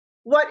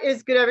What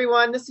is good,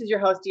 everyone? This is your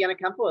host, Deanna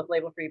Kemple with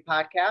Label Free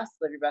Podcast.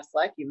 Live your best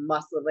life. You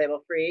must live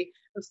label free.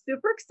 I'm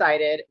super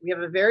excited. We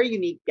have a very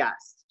unique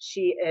guest.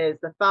 She is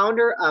the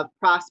founder of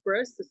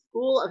Prosperous, the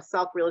School of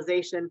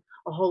Self-Realization,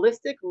 a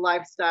holistic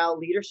lifestyle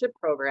leadership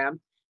program.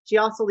 She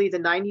also leads a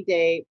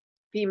 90-day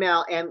the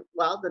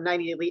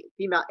 90-day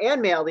female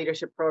and male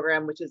leadership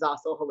program, which is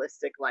also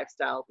holistic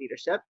lifestyle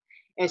leadership.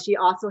 And she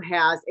also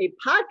has a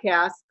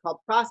podcast called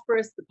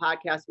Prosperous, the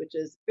podcast, which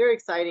is very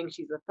exciting.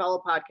 She's a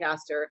fellow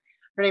podcaster.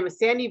 Her name is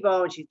Sandy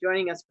Vo, and she's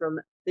joining us from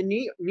the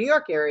New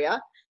York area.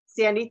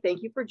 Sandy,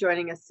 thank you for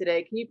joining us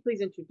today. Can you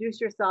please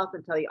introduce yourself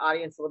and tell the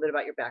audience a little bit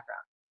about your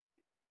background?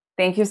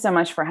 Thank you so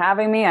much for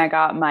having me. I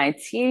got my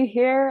tea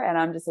here and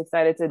I'm just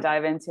excited to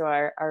dive into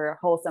our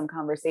wholesome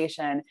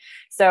conversation.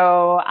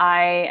 So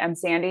I am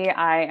Sandy.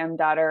 I am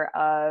daughter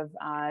of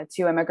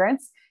two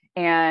immigrants,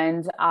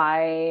 and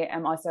I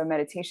am also a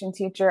meditation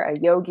teacher, a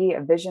yogi,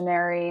 a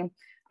visionary.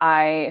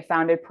 I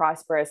founded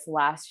Prosperous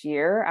last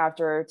year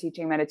after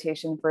teaching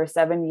meditation for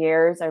 7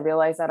 years. I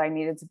realized that I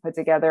needed to put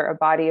together a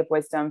body of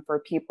wisdom for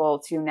people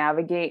to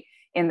navigate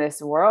in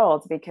this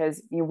world,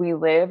 because we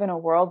live in a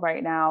world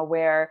right now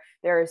where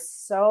there is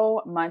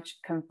so much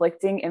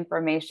conflicting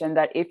information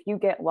that if you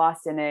get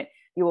lost in it,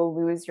 you will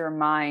lose your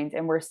mind.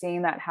 And we're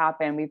seeing that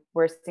happen.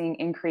 We're seeing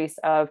increase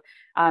of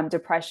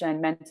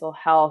depression, mental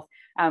health.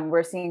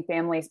 We're seeing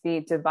families be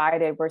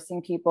divided. We're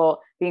seeing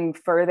people being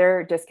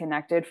further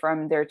disconnected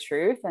from their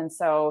truth. And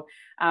so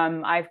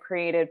I've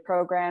created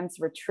programs,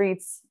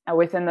 retreats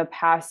within the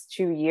past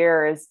 2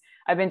 years.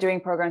 I've been doing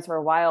programs for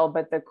a while,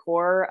 but the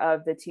core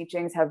of the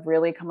teachings have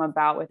really come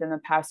about within the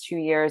past 2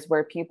 years,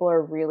 where people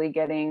are really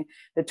getting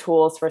the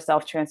tools for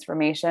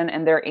self-transformation,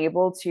 and they're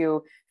able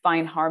to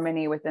find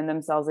harmony within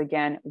themselves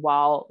again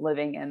while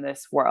living in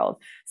this world.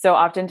 So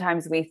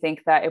oftentimes we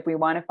think that if we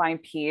want to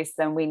find peace,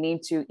 then we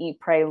need to eat,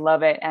 pray,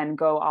 love it, and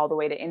go all the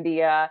way to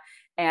India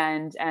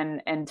and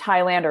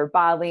Thailand or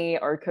Bali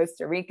or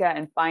Costa Rica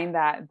and find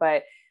that.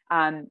 But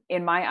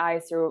in my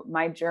eyes, through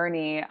my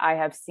journey, I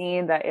have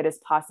seen that it is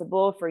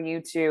possible for you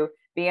to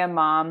be a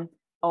mom,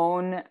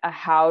 own a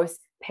house,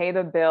 pay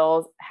the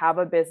bills, have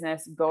a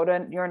business, go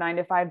to your 9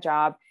 to 5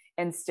 job,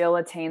 and still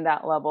attain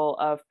that level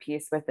of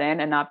peace within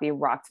and not be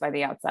rocked by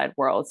the outside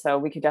world. So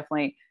we could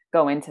definitely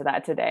go into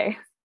that today.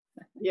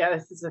 Yeah,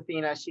 this is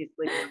Athena. She's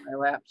sleeping on my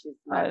lap. She's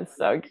my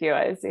So cute.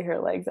 I see her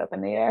legs up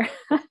in the air.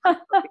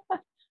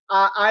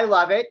 I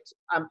love it.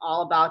 I'm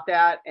all about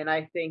that, and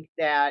I think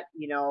that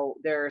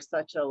there's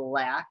such a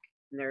lack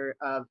there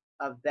of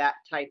that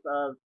type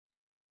of.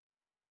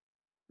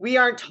 We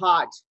aren't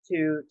taught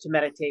to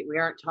meditate. We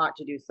aren't taught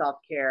to do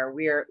self-care.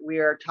 We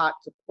are taught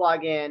to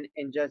plug in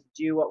and just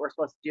do what we're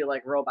supposed to do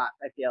like robots,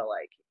 I feel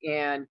like.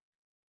 And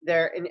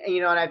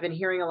and I've been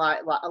hearing a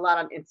lot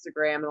on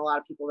Instagram, and a lot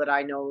of people that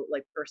I know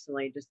like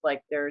personally, just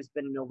like there's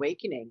been an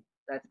awakening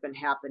that's been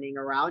happening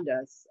around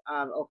us.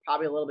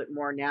 Probably a little bit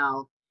more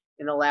now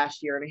in the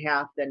last year and a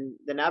half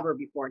than ever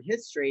before in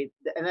history.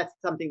 And that's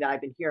something that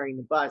I've been hearing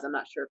the buzz. I'm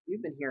not sure if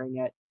you've been hearing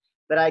it,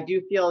 but I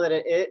do feel that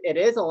it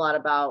is a lot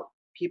about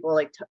people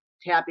like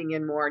tapping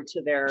in more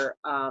into their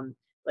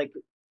like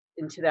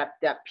into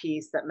that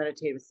peace, that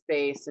meditative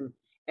space,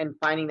 and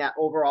finding that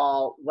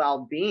overall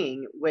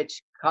well-being,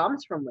 which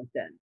comes from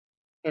within.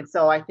 And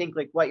so I think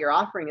like what you're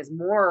offering is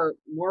more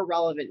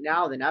relevant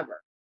now than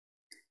ever.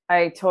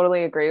 I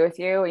totally agree with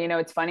you.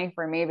 It's funny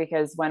for me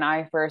because when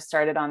I first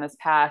started on this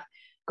path,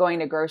 going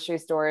to grocery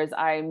stores,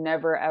 I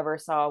never ever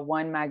saw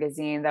one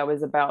magazine that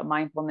was about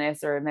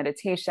mindfulness or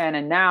meditation.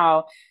 And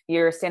now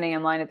you're standing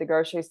in line at the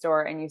grocery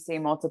store and you see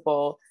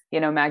multiple,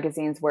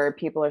 magazines where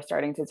people are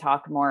starting to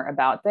talk more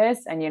about this.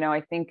 And,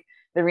 I think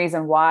the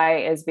reason why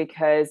is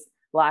because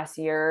last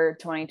year,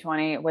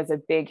 2020, was a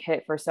big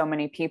hit for so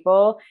many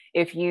people.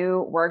 If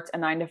you worked a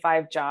 9 to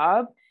 5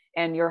 job,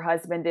 and your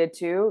husband did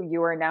too,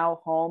 you are now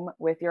home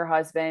with your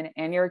husband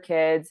and your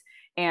kids,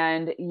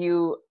 and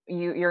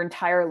your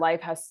entire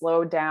life has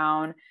slowed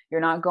down.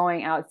 You're not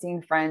going out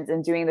seeing friends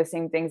and doing the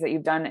same things that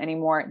you've done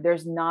anymore.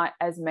 There's not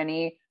as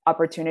many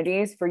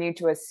opportunities for you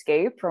to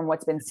escape from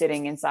what's been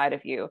sitting inside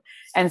of you.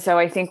 And so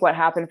I think what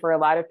happened for a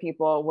lot of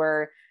people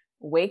were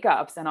wake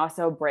ups and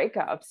also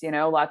breakups,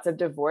 lots of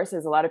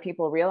divorces, a lot of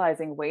people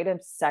realizing, wait a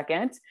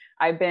second,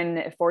 I've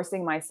been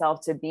forcing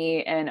myself to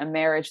be in a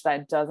marriage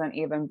that doesn't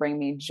even bring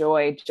me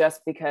joy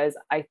just because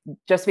I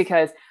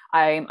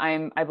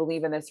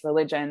believe in this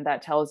religion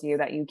that tells you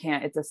that you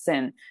can't, it's a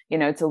sin,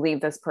 to leave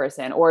this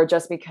person, or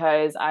just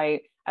because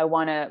I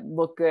want to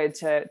look good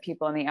to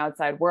people in the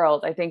outside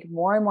world. I think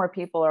more and more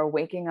people are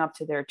waking up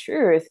to their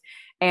truth,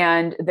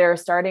 and they're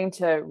starting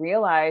to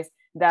realize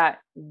that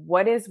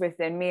what is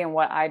within me and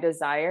what I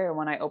desire, and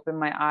when I open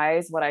my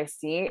eyes, what I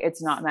see,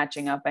 it's not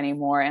matching up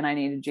anymore, and I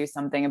need to do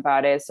something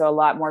about it. So a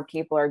lot more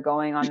people are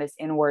going on this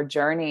inward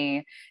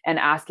journey and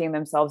asking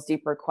themselves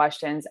deeper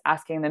questions,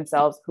 asking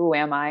themselves, who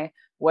am I?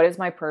 What is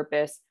my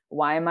purpose?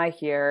 why am I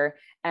here?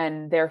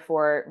 And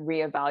therefore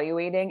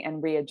reevaluating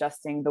and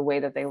readjusting the way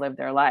that they live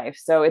their life.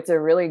 So it's a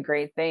really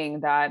great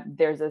thing that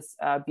there's this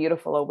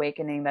beautiful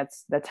awakening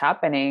that's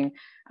happening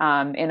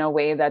in a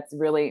way that's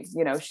really,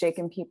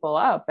 shaking people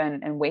up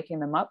and waking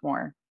them up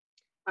more.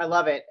 I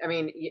love it. I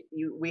mean,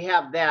 we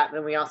have that,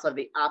 then we also have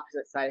the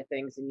opposite side of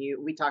things, and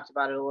we talked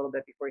about it a little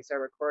bit before we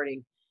started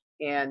recording,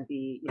 and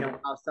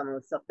how some of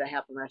the stuff that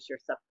happened last year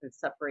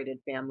separated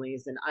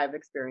families, and I've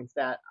experienced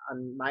that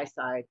on my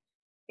side.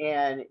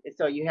 And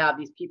so you have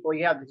these people,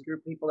 you have this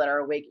group of people that are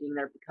awakening,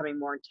 they're becoming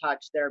more in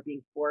touch, they're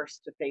being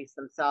forced to face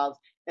themselves,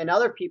 and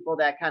other people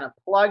that kind of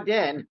plugged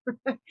in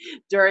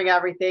during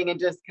everything and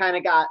just kind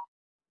of got,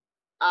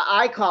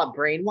 I call it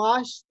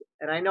brainwashed.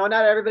 And I know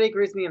not everybody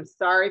agrees with me. I'm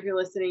sorry if you're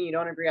listening, you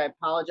don't agree, I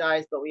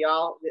apologize. But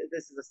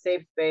this is a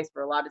safe space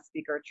for a lot to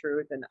speak our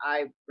truth. And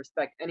I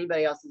respect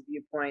anybody else's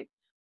viewpoint.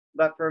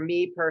 But for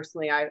me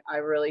personally, I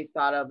really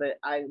thought of it,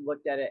 I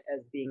looked at it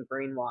as being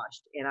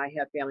brainwashed. And I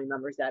have family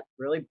members that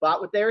really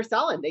bought what they were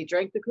selling. They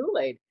drank the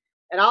Kool-Aid.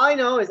 And all I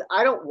know is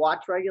I don't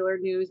watch regular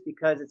news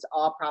because it's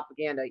all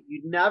propaganda.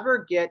 You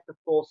never get the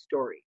full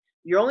story.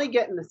 You're only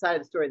getting the side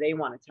of the story they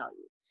want to tell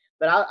you.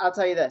 But I'll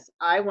tell you this.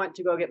 I went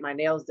to go get my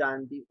nails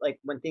done, like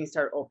when things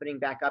started opening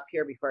back up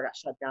here before I got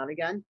shut down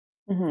again.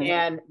 Mm-hmm.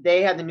 And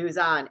they had the news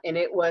on, and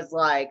it was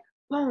like,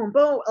 boom,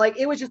 boom. Like,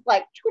 it was just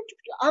like,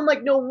 I'm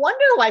like, no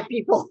wonder why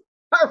people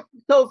are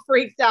so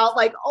freaked out.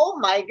 Like, oh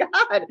my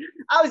God.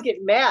 I was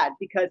getting mad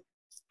because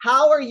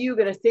how are you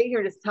going to sit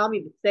here and just tell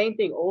me the same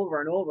thing over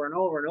and over and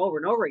over and over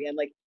and over again?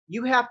 Like,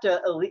 you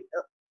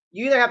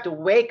either have to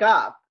wake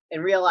up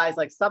and realize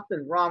like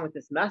something's wrong with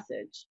this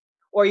message,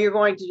 or you're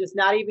going to just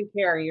not even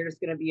care and you're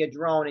just going to be a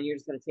drone and you're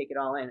just going to take it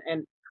all in.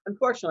 And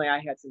unfortunately, I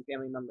had some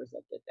family members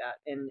that did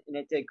that, and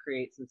it did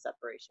create some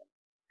separation.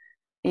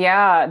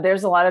 Yeah,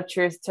 there's a lot of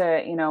truth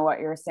to, what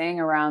you're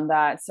saying around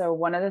that. So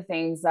one of the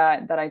things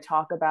that I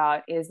talk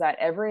about is that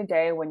every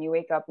day when you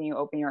wake up and you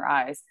open your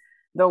eyes,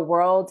 the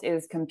world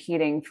is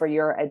competing for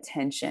your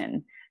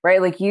attention, right?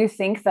 Like you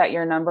think that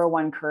your number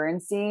one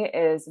currency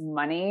is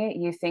money.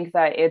 You think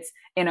that it's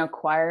in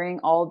acquiring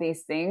all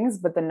these things,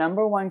 but the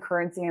number one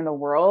currency in the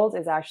world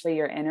is actually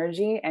your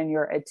energy and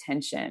your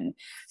attention.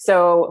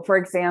 So for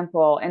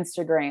example,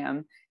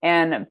 Instagram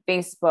and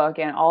Facebook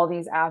and all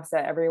these apps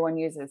that everyone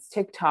uses,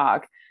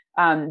 TikTok,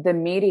 the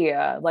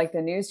media, like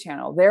the news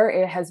channel, there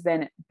it has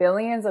been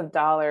billions of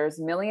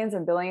dollars, millions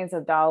and billions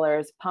of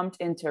dollars pumped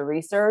into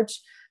research,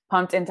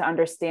 pumped into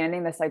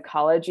understanding the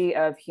psychology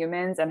of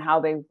humans and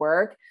how they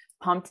work,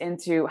 pumped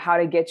into how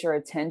to get your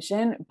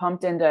attention,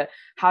 pumped into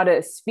how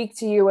to speak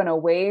to you in a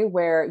way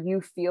where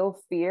you feel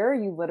fear.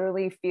 You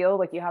literally feel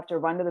like you have to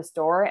run to the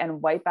store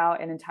and wipe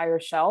out an entire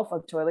shelf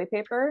of toilet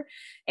paper.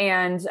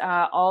 And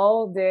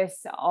all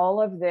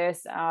of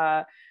this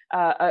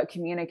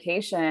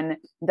communication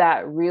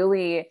that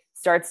really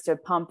starts to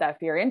pump that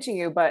fear into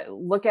you. But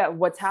look at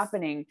what's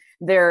happening.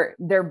 They're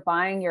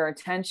buying your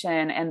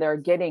attention and they're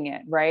getting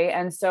it, right?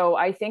 And so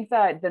I think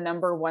that the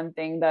number one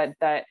thing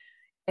that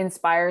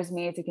inspires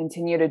me to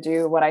continue to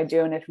do what I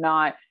do, and if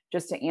not,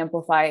 just to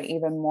amplify it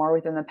even more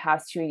within the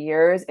past 2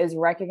 years, is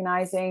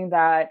recognizing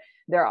that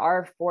there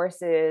are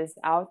forces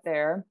out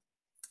there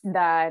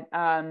that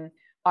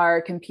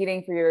are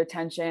competing for your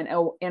attention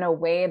in a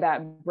way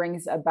that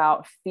brings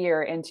about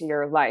fear into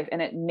your life,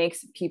 and it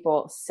makes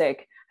people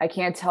sick. I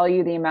can't tell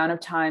you the amount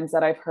of times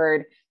that I've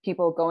heard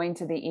people going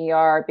to the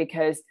ER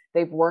because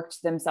they've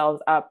worked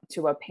themselves up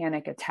to a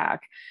panic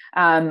attack,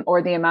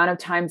 or the amount of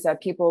times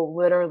that people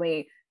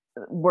literally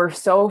were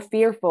so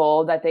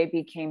fearful that they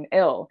became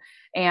ill.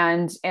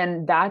 And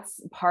that's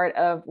part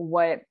of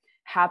what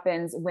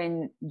happens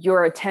when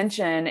your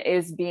attention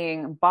is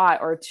being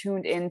bought or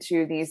tuned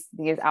into these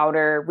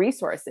outer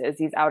resources,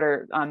 these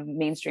outer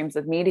mainstreams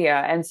of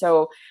media. And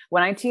so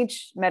when I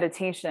teach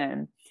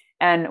meditation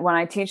and when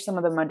I teach some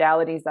of the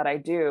modalities that I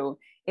do,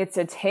 it's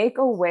to take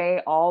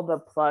away all the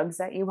plugs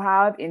that you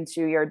have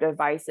into your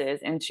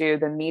devices, into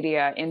the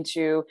media,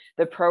 into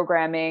the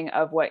programming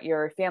of what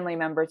your family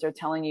members are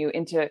telling you,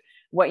 into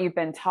what you've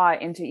been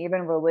taught, into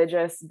even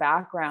religious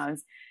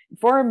backgrounds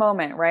for a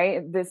moment,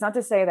 right? It's not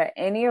to say that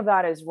any of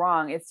that is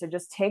wrong. It's to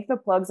just take the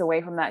plugs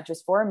away from that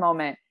just for a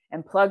moment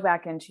and plug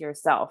back into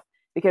yourself,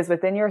 because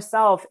within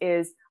yourself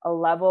is a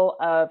level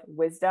of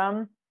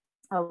wisdom,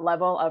 a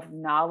level of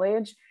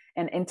knowledge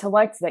and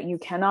intellect that you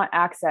cannot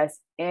access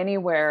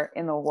anywhere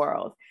in the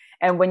world.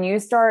 And when you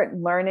start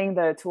learning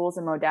the tools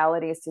and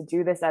modalities to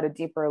do this at a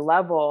deeper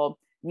level,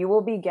 you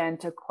will begin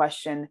to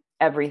question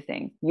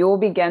everything. You will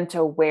begin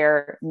to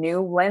wear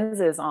new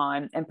lenses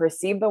on and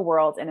perceive the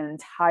world in an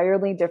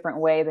entirely different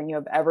way than you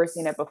have ever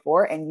seen it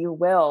before. And you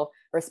will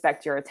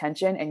respect your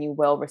attention and you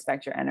will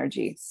respect your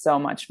energy so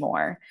much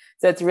more.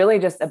 So it's really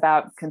just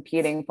about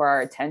competing for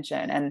our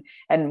attention.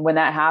 And when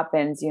that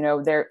happens,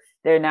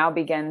 there now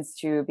begins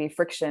to be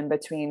friction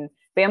between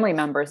family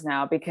members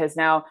now, because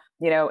now,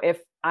 if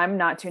I'm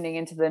not tuning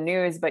into the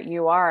news, but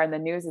you are, and the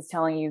news is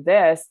telling you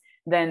this,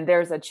 then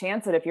there's a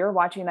chance that if you're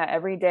watching that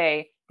every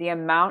day, the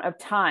amount of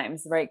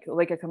times, right,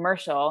 like a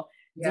commercial,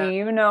 do Yeah.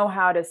 you know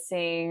how to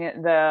sing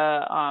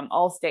the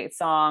Allstate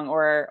song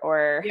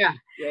or Yeah.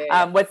 Yeah. Yeah.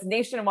 Yeah. what's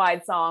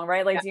Nationwide song,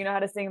 right? Like, Yeah. do you know how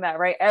to sing that,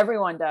 right?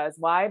 Everyone does.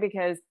 Why?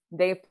 Because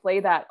they play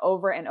that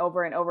over and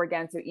over and over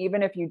again. So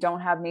even if you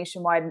don't have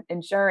nationwide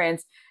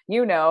insurance,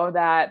 you know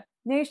that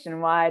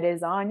Nationwide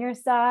is on your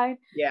side,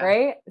 Yeah.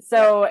 right? Yeah.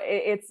 So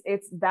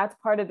it's that's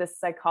part of the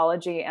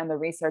psychology and the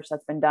research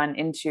that's been done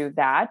into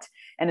that.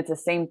 And it's the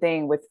same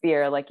thing with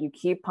fear. Like, you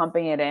keep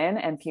pumping it in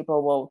and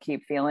people will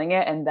keep feeling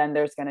it, and then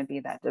there's going to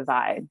be that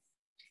divide.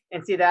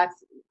 And see, that's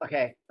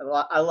okay.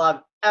 I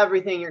love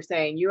everything you're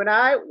saying. You and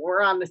I,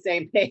 we're on the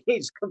same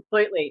page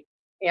completely.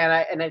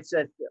 And it's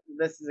just,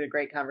 this is a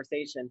great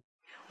conversation.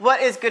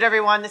 What is good,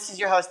 everyone? This is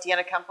your host,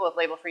 Deanna Kemple of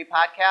Label Free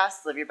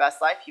Podcast. Live your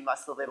best life. You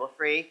must live label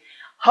free.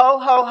 Ho,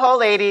 ho, ho,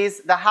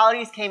 ladies. The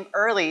holidays came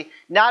early,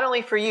 not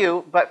only for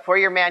you, but for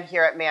your man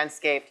here at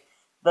Manscaped,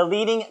 the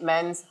leading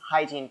men's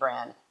hygiene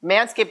brand.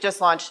 Manscaped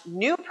just launched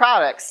new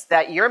products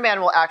that your man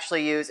will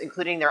actually use,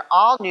 including their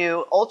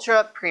all-new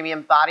Ultra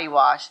Premium Body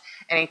Wash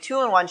and a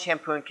 2-in-1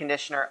 shampoo and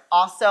conditioner.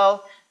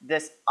 Also,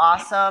 this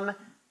awesome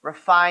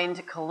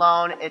refined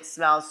cologne. It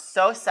smells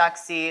so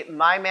sexy.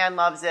 My man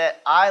loves it.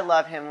 I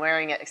love him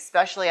wearing it,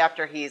 especially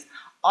after he's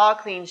all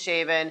clean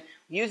shaven,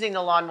 using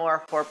the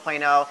Lawnmower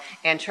 4.0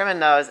 and trimming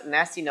those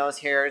nasty nose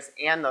hairs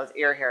and those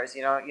ear hairs.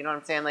 You know what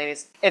I'm saying,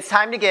 ladies? It's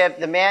time to give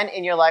the man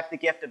in your life the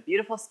gift of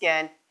beautiful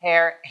skin,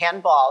 hair,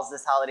 and balls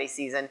this holiday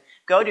season.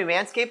 Go to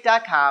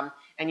manscaped.com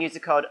and use the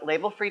code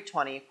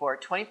LABELFREE20 for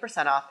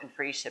 20% off and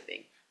free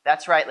shipping.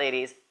 That's right,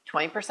 ladies,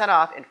 20%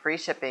 off and free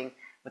shipping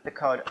with the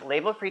code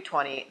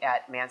LABELFREE20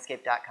 at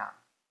manscaped.com.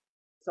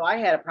 So I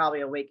had a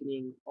probably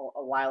awakening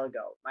a while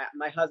ago.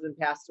 My husband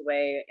passed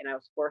away, and I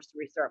was forced to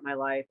restart my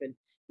life. And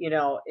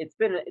it's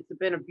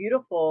been a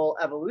beautiful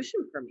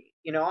evolution for me.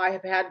 I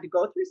have had to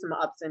go through some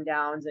ups and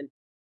downs,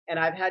 and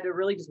I've had to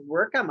really just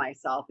work on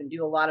myself and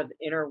do a lot of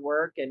inner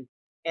work. And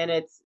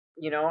it's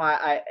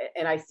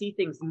I see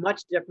things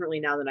much differently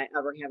now than I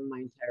ever have in my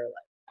entire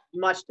life,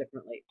 much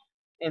differently.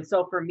 And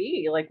so for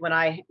me, like when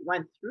I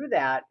went through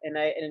that, and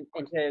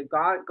to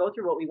go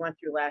through what we went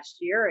through last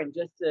year, and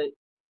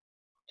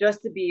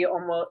just to be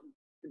almost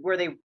where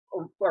they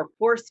are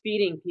force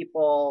feeding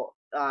people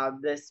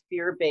this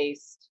fear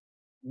based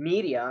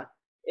media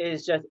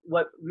is just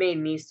what made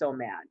me so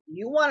mad.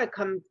 You want to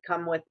come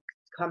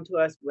to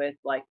us with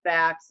like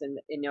facts, and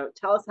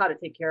tell us how to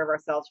take care of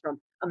ourselves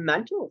from a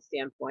mental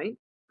standpoint,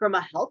 from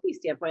a healthy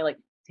standpoint, like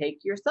take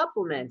your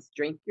supplements,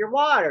 drink your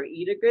water,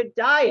 eat a good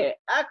diet,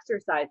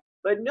 exercise.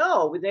 But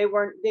no,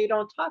 they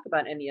don't talk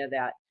about any of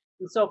that.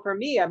 And so for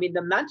me, I mean,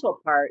 the mental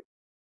part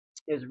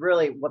is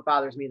really what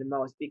bothers me the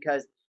most,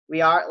 because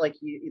we are, like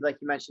you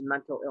mentioned,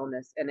 mental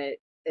illness, and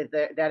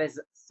that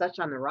is such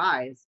on the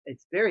rise.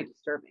 It's very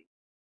disturbing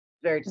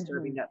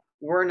Mm-hmm. that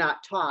we're not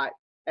taught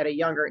at a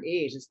younger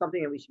age. It's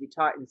something that we should be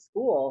taught in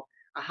school,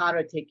 how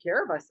to take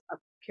care of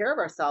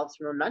ourselves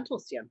from a mental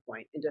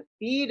standpoint, and to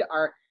feed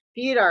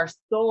our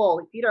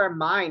soul, feed our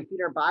mind,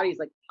 feed our bodies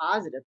like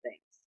positive things.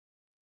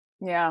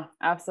 Yeah,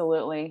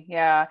 absolutely.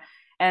 Yeah.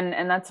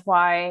 And that's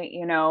why,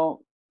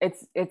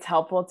 it's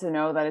helpful to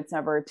know that it's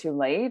never too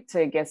late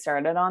to get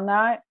started on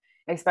that,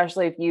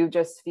 especially if you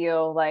just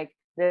feel like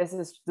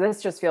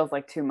this just feels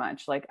like too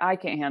much. Like, I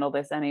can't handle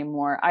this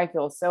anymore. I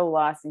feel so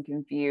lost and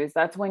confused.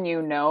 That's when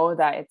you know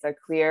that it's a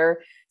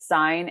clear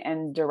sign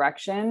and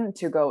direction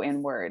to go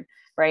inward,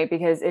 right?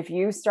 Because if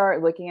you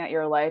start looking at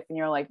your life and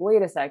you're like,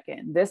 wait a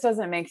second, this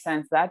doesn't make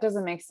sense. That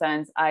doesn't make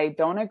sense. I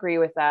don't agree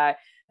with that.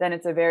 Then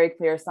it's a very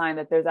clear sign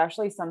that there's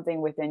actually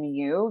something within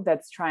you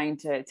that's trying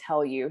to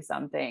tell you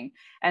something.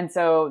 And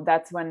so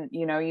that's when,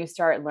 you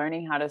start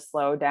learning how to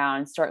slow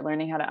down, start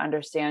learning how to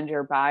understand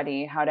your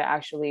body, how to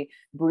actually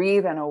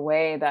breathe in a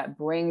way that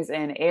brings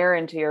in air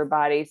into your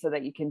body so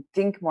that you can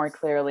think more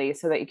clearly,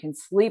 so that you can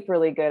sleep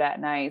really good at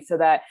night, so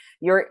that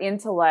your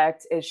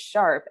intellect is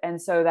sharp,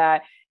 and so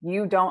that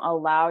you don't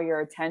allow your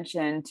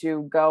attention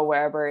to go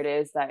wherever it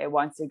is that it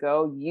wants to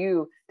go.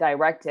 You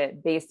direct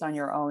it based on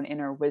your own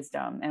inner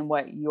wisdom and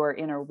what your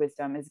inner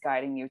wisdom is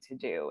guiding you to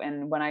do.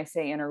 And when I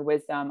say inner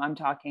wisdom, I'm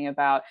talking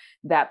about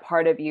that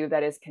part of you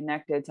that is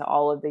connected to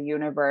all of the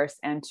universe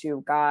and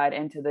to God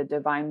and to the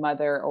divine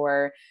mother,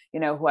 or,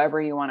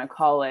 whoever you want to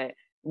call it.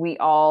 We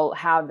all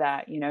have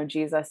that.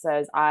 Jesus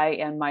says, I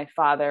and my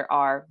Father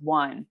are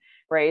one.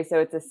 Right. So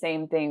it's the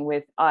same thing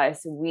with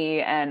us. We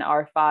and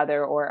our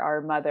father or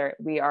our mother,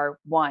 we are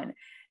one.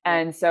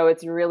 And so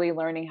it's really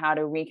learning how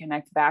to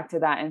reconnect back to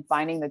that and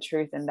finding the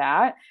truth in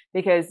that.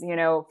 Because,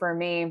 for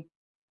me,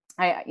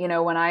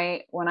 when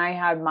I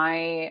had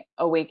my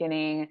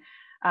awakening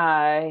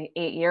 8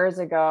 years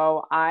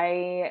ago,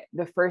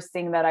 the first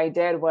thing that I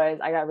did was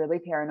I got really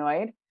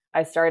paranoid.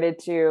 I started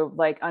to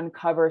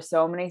uncover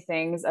so many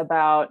things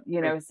about,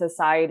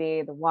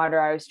 society, the water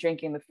I was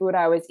drinking, the food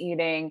I was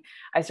eating.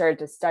 I started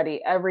to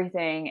study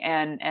everything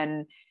and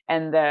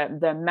the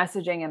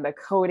messaging and the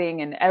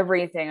coding and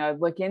everything. I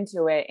would look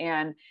into it.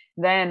 And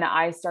then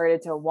I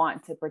started to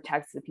want to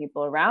protect the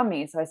people around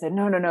me. So I said,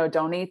 no,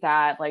 don't eat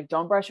that. Like,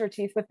 don't brush your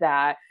teeth with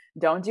that.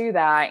 don't do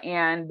that.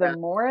 And the Yeah,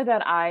 more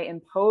that I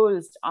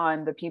imposed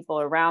on the people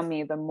around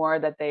me, the more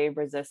that they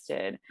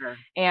resisted. sure.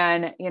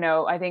 And,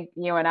 I think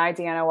you and I,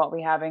 Deanna, what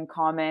we have in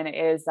common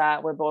is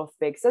that we're both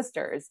big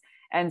sisters.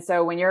 And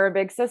so when you're a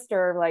big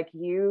sister, like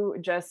you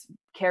just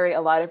carry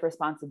a lot of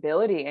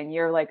responsibility and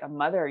you're like a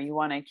mother. You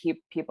want to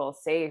keep people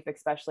safe,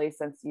 especially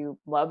since you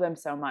love them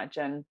so much.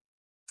 And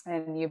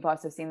you've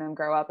also seen them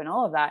grow up and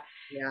all of that.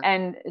 Yeah,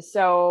 And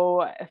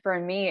so for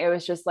me, it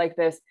was just like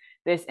this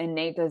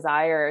innate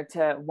desire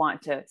to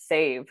want to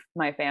save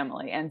my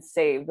family and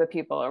save the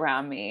people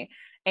around me.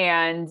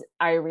 And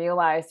I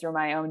realized through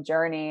my own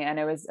journey, and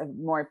it was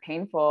more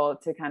painful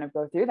to kind of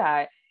go through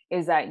that,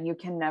 is that you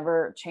can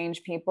never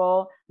change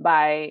people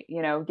by,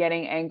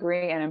 getting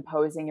angry and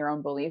imposing your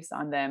own beliefs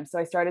on them. So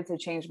I started to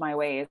change my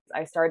ways.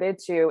 I started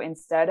to,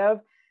 instead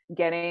of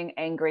getting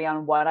angry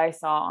on what I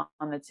saw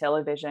on the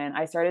television,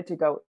 I started to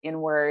go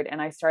inward and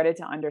I started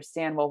to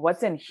understand, well,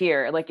 what's in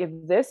here? Like, if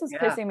this is yeah,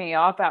 pissing me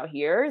off out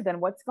here,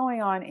 then what's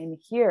going on in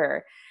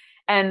here?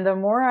 And the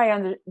more I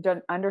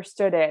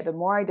understood it, the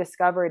more I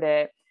discovered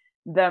it,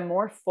 the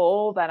more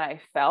full that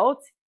I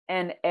felt.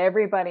 And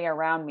everybody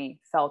around me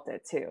felt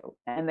it too.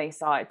 And they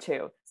saw it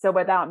too. So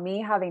without me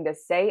having to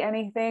say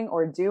anything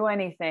or do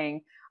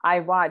anything, I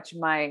watched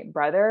my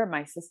brother,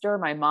 my sister,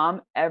 my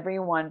mom,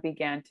 everyone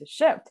began to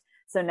shift.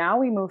 So now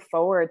we move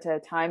forward to a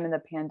time in the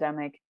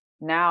pandemic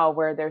now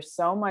where there's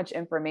so much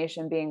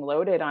information being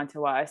loaded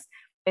onto us.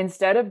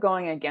 Instead of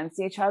going against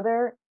each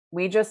other,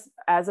 we just,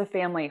 as a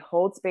family,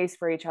 hold space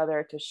for each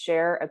other to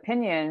share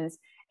opinions,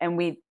 and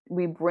we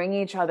bring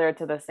each other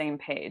to the same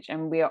page,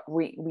 and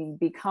we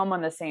become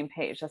on the same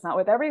page. That's not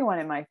with everyone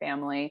in my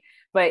family,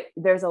 but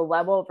there's a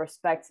level of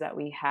respect that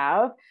we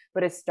have.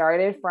 But it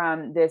started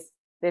from this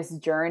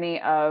journey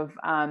of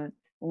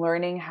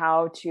learning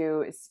how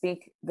to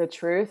speak the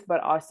truth,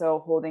 but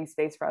also holding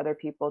space for other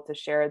people to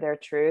share their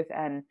truth,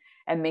 and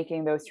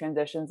making those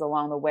transitions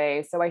along the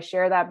way. So I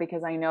share that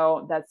because I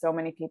know that so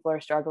many people are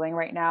struggling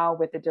right now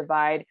with the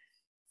divide.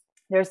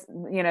 There's,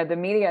 the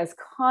media is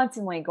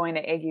constantly going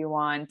to egg you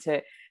on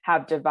to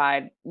have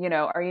divide.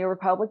 Are you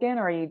Republican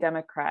or are you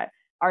Democrat?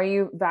 Are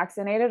you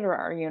vaccinated or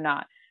are you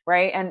not?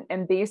 Right.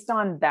 And based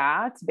on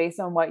that, based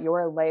on what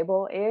your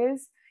label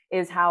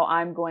is how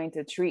I'm going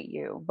to treat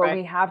you. But right.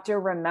 we have to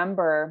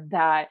remember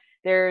that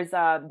there's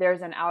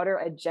an outer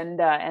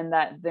agenda, and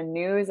that the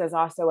news is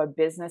also a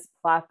business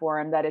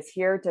platform that is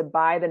here to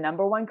buy the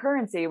number one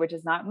currency, which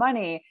is not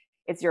money,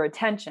 it's your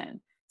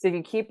attention. So if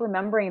you keep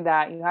remembering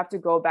that, you have to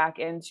go back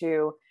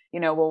into,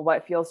 well,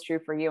 what feels true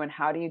for you and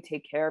how do you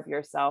take care of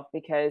yourself?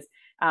 Because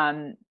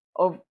no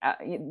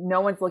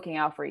one's looking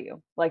out for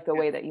you like the Yeah.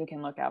 way that you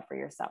can look out for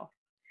yourself.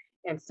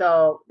 And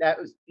so that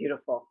was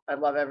beautiful. I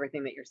love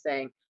everything that you're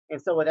saying.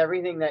 And so with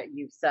everything that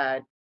you've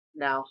said,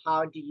 now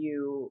how do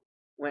you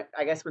when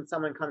I guess when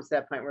someone comes to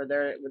that point where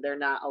they're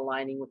not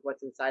aligning with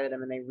what's inside of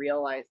them and they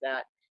realize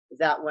that, is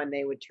that when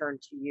they would turn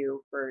to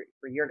you for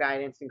your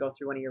guidance and go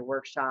through one of your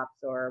workshops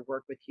or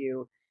work with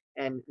you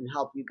and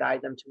help you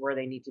guide them to where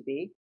they need to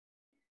be?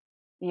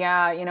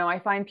 Yeah, I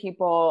find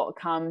people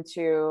come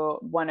to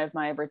one of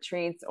my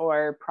retreats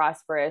or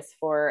Prosperous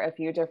for a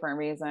few different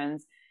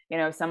reasons.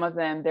 Some of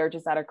them, they're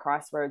just at a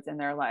crossroads in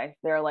their life.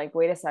 They're like,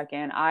 wait a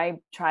second, I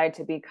tried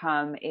to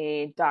become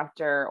a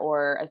doctor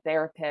or a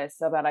therapist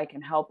so that I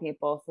can help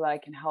people, so that I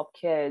can help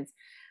kids.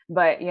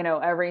 But,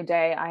 every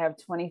day I have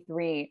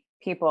 23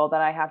 people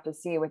that I have to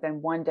see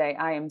within one day.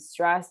 I am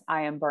stressed.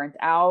 I am burnt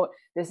out.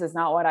 This is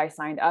not what I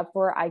signed up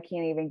for. I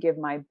can't even give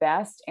my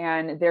best.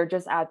 And they're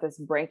just at this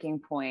breaking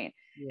point.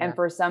 Yeah. And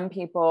for some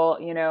people,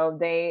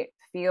 they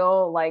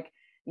feel like,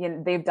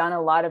 they've done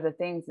a lot of the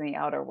things in the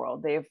outer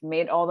world. They've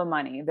made all the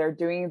money. They're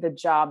doing the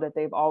job that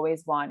they've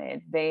always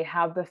wanted. They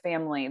have the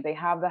family, they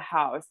have the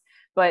house,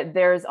 but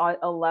there's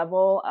a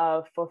level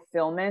of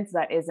fulfillment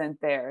that isn't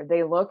there.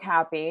 They look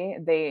happy.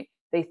 They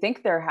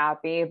think they're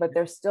happy, but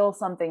there's still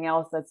something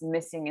else that's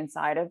missing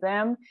inside of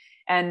them.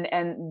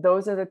 And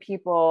those are the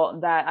people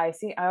that I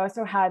see. I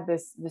also had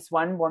this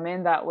one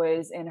woman that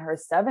was in her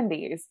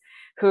 70s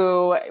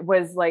who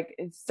was like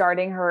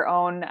starting her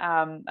own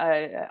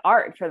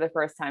art for the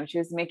first time. She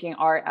was making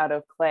art out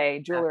of clay,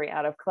 Yeah. jewelry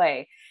out of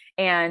clay.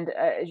 And,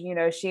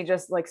 she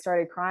just like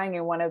started crying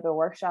in one of the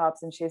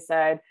workshops, and she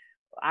said,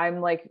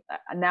 I'm like,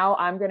 now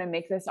I'm going to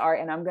make this art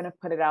and I'm going to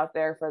put it out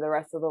there for the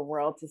rest of the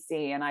world to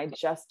see. And I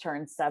just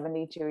turned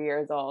 72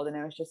 years old, and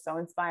it was just so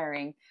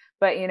inspiring.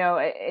 But,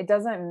 it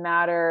doesn't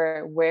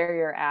matter where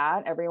you're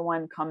at.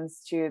 Everyone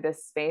comes to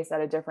this space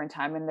at a different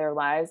time in their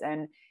lives.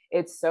 And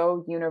it's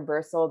so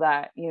universal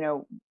that,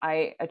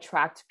 I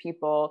attract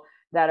people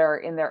that are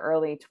in their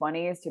early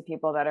 20s to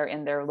people that are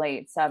in their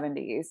late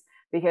 70s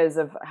because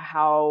of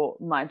how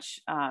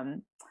much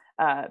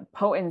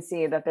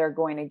potency that they're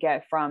going to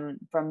get from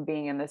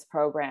being in this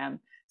program.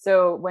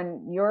 So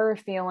when you're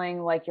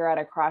feeling like you're at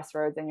a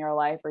crossroads in your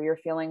life, or you're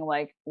feeling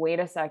like, wait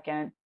a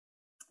second,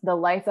 the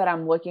life that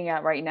I'm looking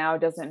at right now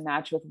doesn't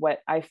match with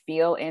what I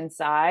feel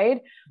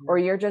inside, or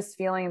you're just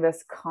feeling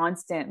this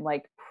constant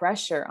like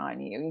pressure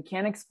on you. You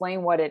can't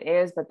explain what it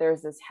is, but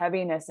there's this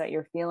heaviness that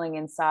you're feeling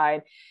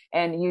inside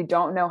and you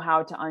don't know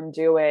how to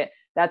undo it.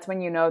 That's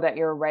when you know that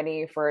you're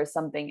ready for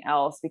something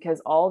else, because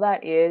all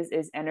that is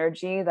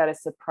energy that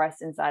is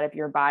suppressed inside of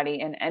your body.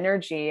 And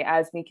energy,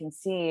 as we can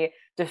see,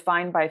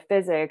 defined by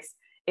physics,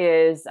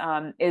 is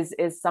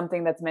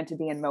something that's meant to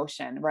be in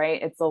motion,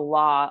 right? It's a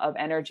law of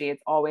energy.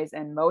 It's always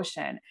in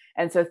motion.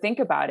 And so think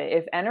about it.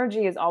 If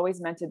energy is always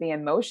meant to be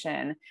in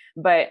motion,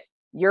 but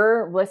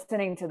you're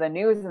listening to the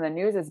news and the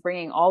news is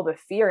bringing all the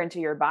fear into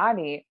your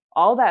body,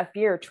 all that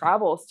fear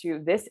travels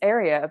to this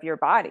area of your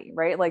body,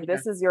 right? Like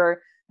this is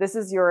your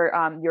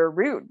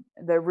root,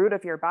 the root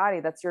of your body.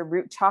 That's your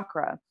root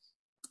chakra.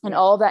 And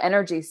all that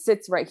energy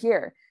sits right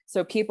here.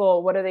 So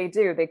people, what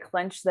do?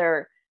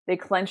 They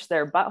clench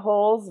their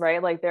buttholes,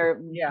 right? Like they're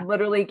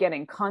literally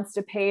getting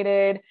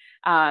constipated.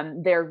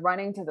 They're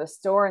running to the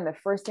store and the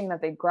first thing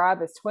that they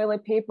grab is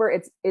toilet paper.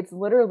 It's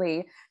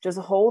literally just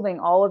holding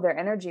all of their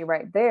energy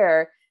right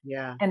there.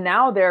 Yeah. And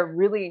now they're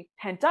really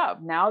pent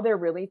up. Now they're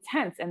really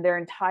tense and their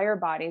entire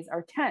bodies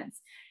are tense.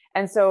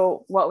 And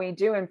so what we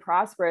do in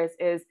Prosperous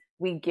is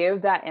we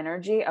give that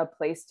energy a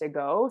place to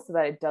go so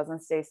that it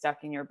doesn't stay stuck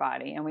in your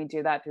body. And we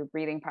do that through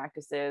breathing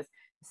practices,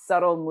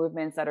 subtle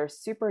movements that are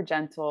super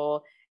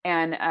gentle,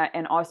 and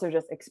also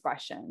just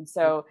expression.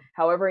 So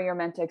however you're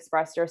meant to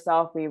express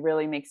yourself, we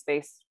really make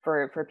space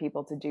for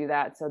people to do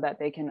that so that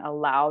they can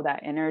allow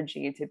that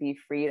energy to be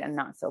freed and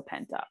not so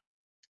pent up.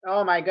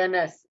 Oh my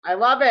goodness. I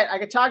love it. I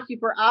could talk to you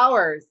for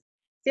hours.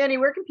 Sandy,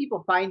 where can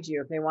people find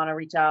you if they want to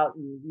reach out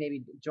and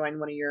maybe join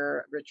one of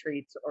your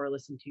retreats or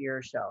listen to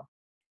your show?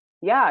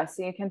 Yeah,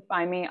 so you can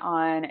find me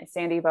on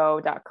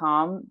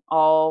sandyvo.com.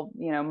 All,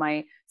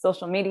 my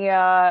social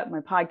media, my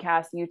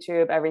podcast,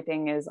 YouTube,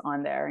 everything is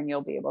on there and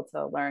you'll be able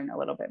to learn a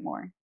little bit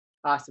more.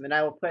 Awesome. And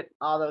I will put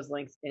all those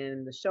links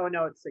in the show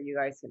notes so you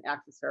guys can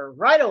access her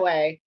right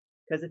away.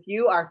 Because if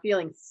you are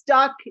feeling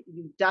stuck,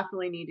 you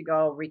definitely need to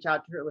go reach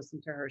out to her,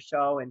 listen to her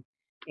show and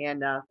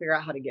figure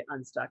out how to get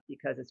unstuck,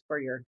 because it's for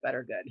your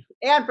better good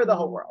and for the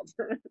whole world.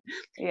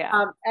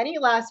 Yeah. Any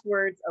last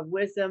words of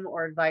wisdom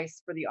or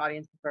advice for the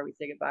audience before we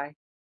say goodbye?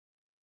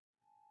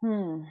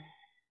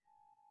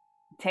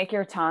 Take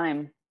your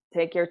time.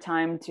 Take your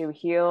time to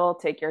heal.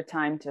 Take your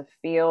time to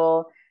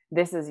feel.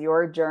 This is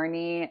your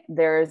journey.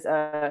 There's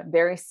a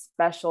very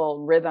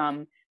special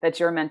rhythm that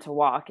you're meant to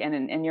walk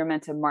and you're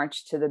meant to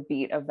march to the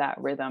beat of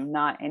that rhythm,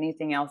 not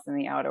anything else in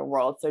the outer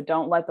world. So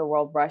don't let the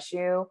world rush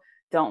you.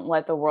 Don't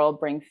let the world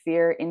bring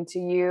fear into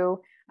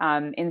you.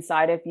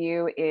 Inside of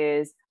you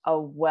is a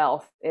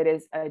wealth. It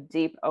is a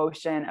deep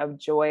ocean of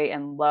joy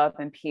and love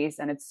and peace.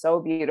 And it's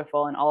so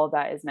beautiful. And all of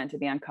that is meant to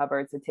be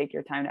uncovered. So take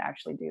your time to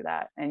actually do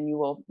that. And you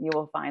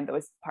will find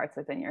those parts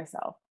within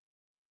yourself.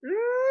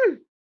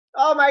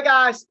 Oh my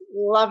gosh.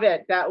 Love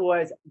it. That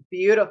was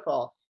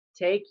beautiful.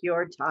 Take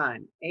your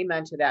time.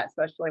 Amen to that,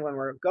 especially when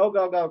we're go,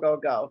 go, go, go,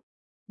 go.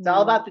 It's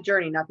all about the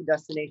journey, not the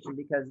destination,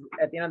 because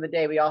at the end of the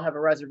day, we all have a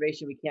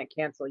reservation we can't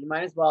cancel. You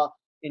might as well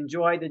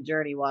enjoy the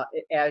journey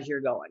as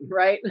you're going,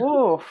 right?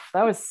 Ooh,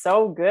 that was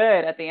so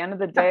good. At the end of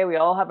the day, we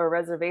all have a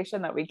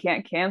reservation that we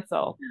can't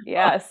cancel.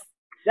 Yes.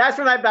 That's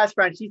for my best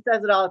friend. She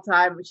says it all the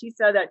time. But she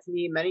said that to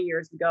me many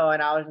years ago,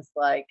 and I was just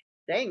like,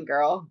 dang,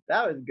 girl,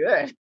 that was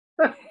good.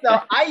 So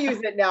I use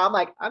it now. I'm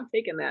like, I'm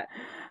taking that.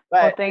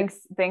 But well,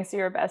 thanks to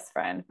your best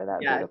friend for that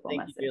beautiful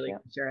message. Thank you, Julie,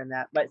 for sharing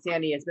that. But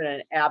Sandy, it's been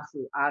an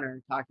absolute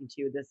honor talking to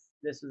you.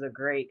 This was a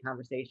great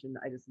conversation.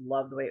 I just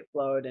love the way it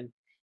flowed, and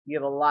you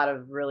have a lot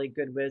of really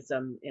good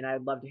wisdom, and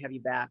I'd love to have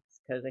you back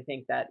because I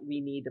think that we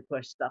need to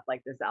push stuff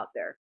like this out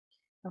there.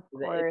 Of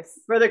course.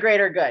 For the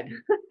greater good.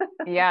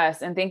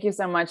 Yes. And thank you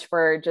so much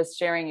for just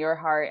sharing your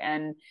heart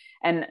and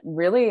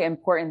really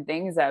important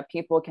things that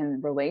people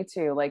can relate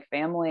to, like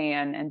family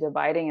and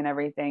dividing and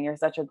everything. You're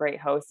such a great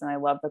host. And I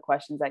love the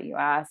questions that you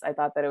asked. I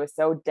thought that it was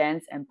so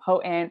dense and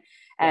potent,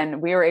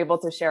 and we were able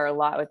to share a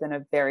lot within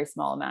a very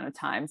small amount of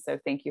time. So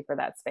thank you for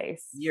that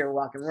space. You're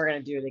welcome. We're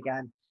going to do it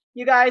again.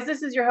 You guys,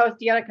 this is your host,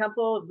 Deanna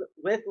Kumpel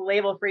with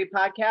Label Free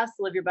Podcast.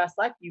 Live your best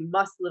life. You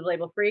must live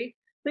label free.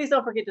 Please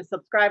don't forget to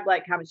subscribe,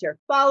 like, comment, share,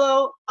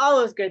 follow, all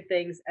those good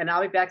things. And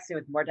I'll be back soon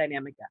with more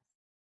dynamic guests.